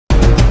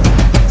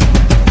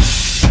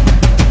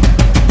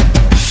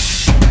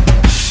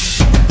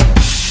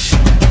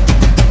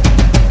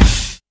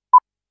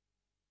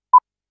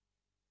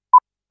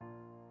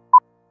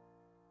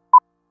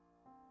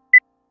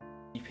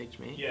picked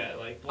me. Yeah,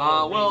 like.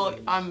 Well,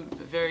 I'm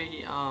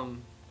very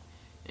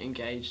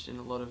engaged in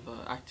a lot of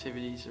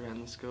activities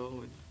around the school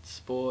with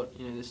sport.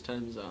 You know, this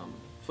term's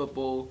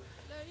football.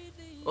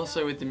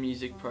 Also with the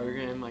music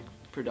program, like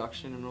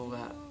production and all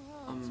that.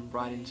 I'm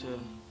right into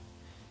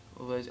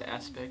all those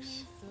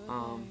aspects.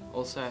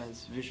 Also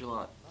as visual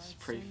arts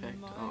prefect,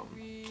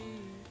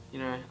 you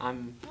know,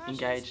 I'm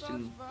engaged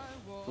in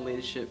the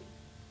leadership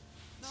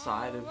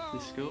side of the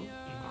school.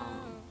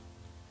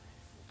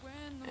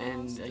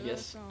 And I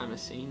guess I'm a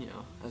senior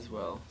as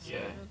well, so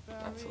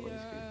that's always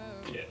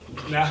good.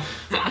 Yeah.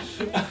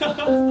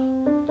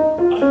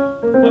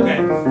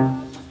 Okay.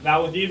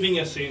 Now, with you being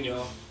a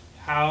senior,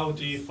 how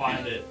do you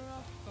find it?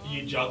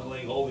 You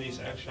juggling all these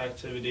extra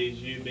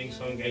activities, you being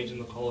so engaged in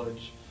the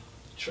college,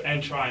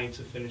 and trying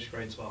to finish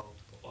grade 12.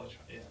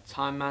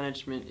 Time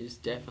management is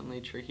definitely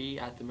tricky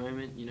at the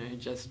moment. You know,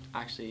 just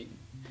actually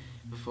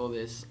before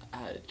this,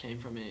 it came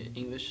from an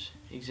English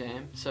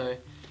exam, so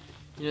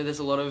you know, there's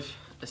a lot of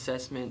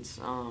assessments,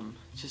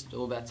 just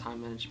all about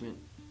time management,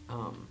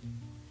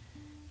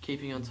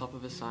 keeping on top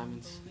of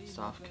assignments and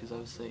stuff, because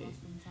obviously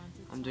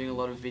I'm doing a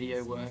lot of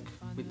video work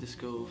with the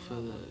school for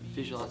the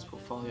visual arts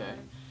portfolio,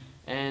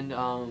 and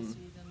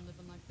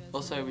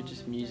also with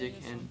just music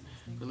and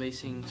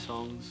releasing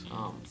songs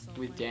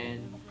with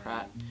Dan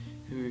Pratt,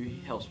 who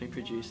helps me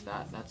produce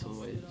that. That's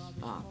always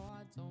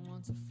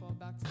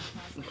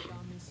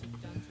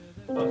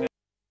Okay.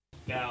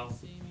 Now,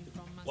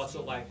 what's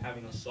it like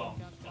having a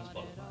song on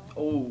Spotify?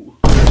 Oh,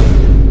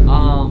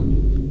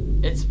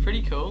 it's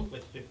pretty cool.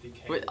 With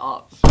 50K. With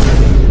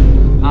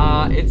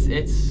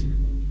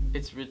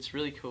it's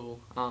really cool.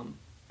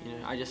 You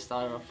know, I just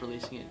started off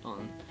releasing it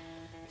on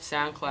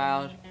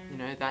SoundCloud. You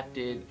know, that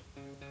didn't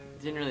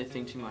really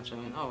think too much. I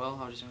went, oh well,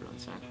 I'll just put it on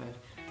SoundCloud.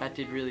 That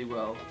did really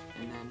well,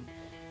 and then,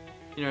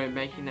 you know,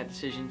 making that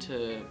decision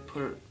to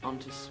put it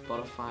onto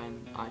Spotify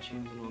and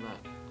iTunes and all that,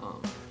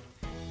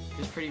 it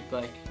was pretty,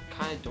 like,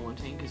 kind of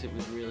daunting because it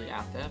was really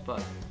out there,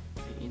 but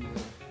in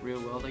the real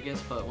world, I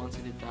guess. But once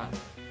I did that,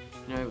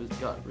 you know,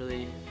 it got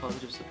really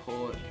positive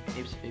support.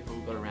 Heaps of people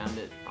got around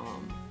it,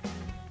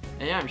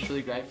 and yeah, I'm just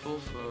really grateful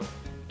for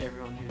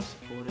everyone who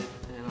supported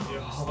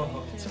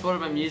and supported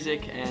my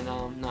music. And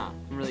I'm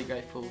really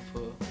grateful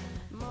for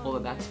all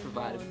that that's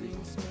provided for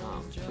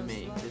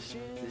me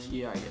this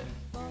year, I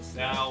guess.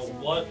 Now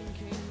what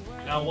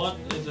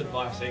is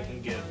advice they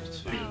can give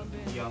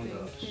to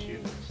younger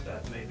students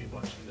that may be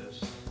watching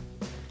this?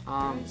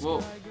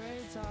 Well,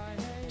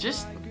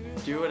 just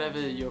do whatever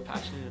you're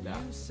passionate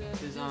about.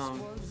 Because I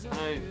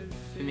know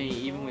for me,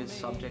 even with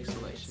subject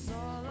selection,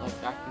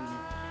 like back in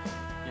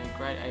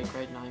grade 8,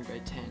 grade 9,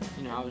 grade 10,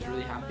 you know, I was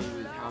really happy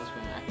with how I was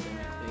going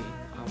academically.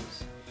 I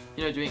was,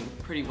 you know, doing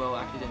pretty well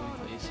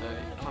academically. So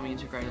coming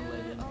into grade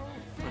 11,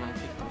 when I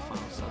picked my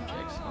final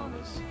subjects, I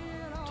was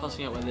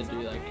tossing up whether to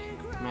do like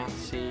math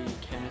C,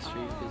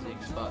 chemistry,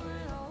 physics, but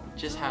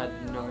just had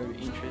no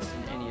interest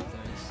in any of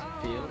those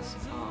fields.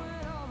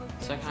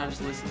 So I kind of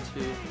just listened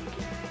to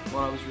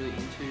what I was really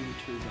into,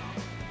 which was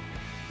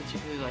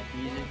particularly like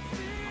music,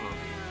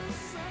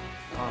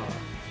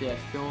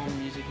 film,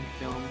 music and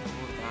film, all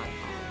of that.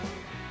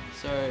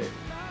 So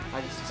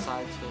I just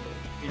decided to,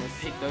 you know,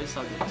 pick those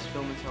subjects,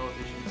 film and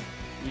television,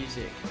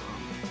 music.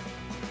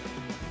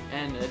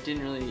 And it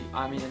didn't really,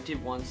 I mean, I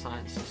did one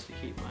science just to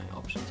keep my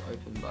options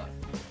open, but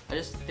I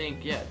just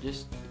think, yeah,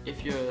 just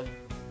if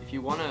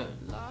you want to,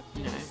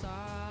 you know,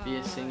 be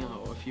a singer,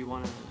 or if you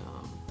want to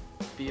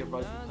be a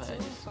rugby player,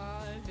 just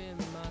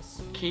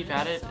keep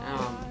at it,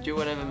 do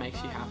whatever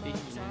makes you happy.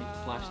 You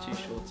know, life's too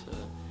short to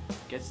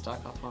get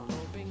stuck up on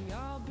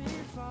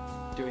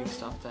doing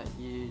stuff that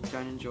you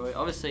don't enjoy.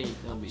 Obviously,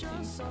 there'll be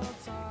things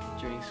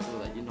during school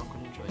that you're not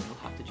going to enjoy, and you'll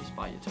have to just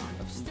bite your tongue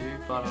and do.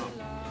 But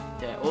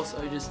yeah,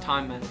 also just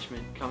time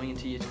management. Coming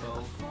into year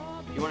 12,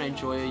 you want to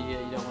enjoy a year.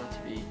 You don't want it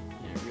to be, you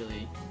know,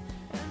 really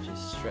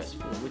just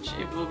stressful, which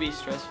it will be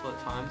stressful at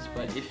times.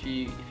 But if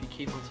you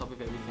keep on top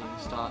of everything,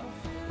 start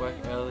work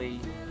early,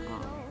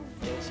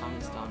 get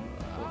assignments done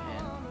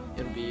beforehand,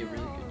 it'll be a really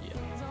good year.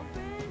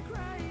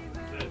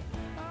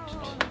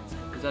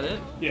 Is that it?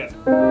 Yeah.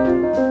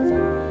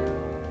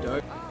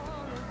 Dope.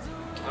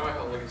 How do I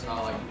hold the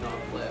guitar like not a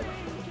flip?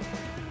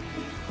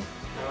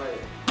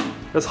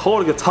 Let's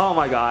hold a guitar,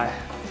 my guy.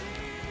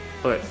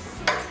 Okay.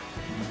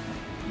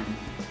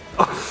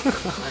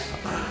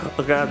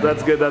 Okay,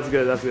 that's good, that's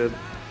good, that's good.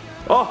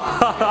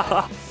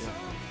 Oh!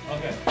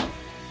 Okay.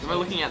 Am I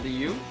looking at the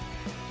U?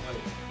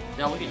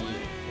 Yeah, I'll look at you.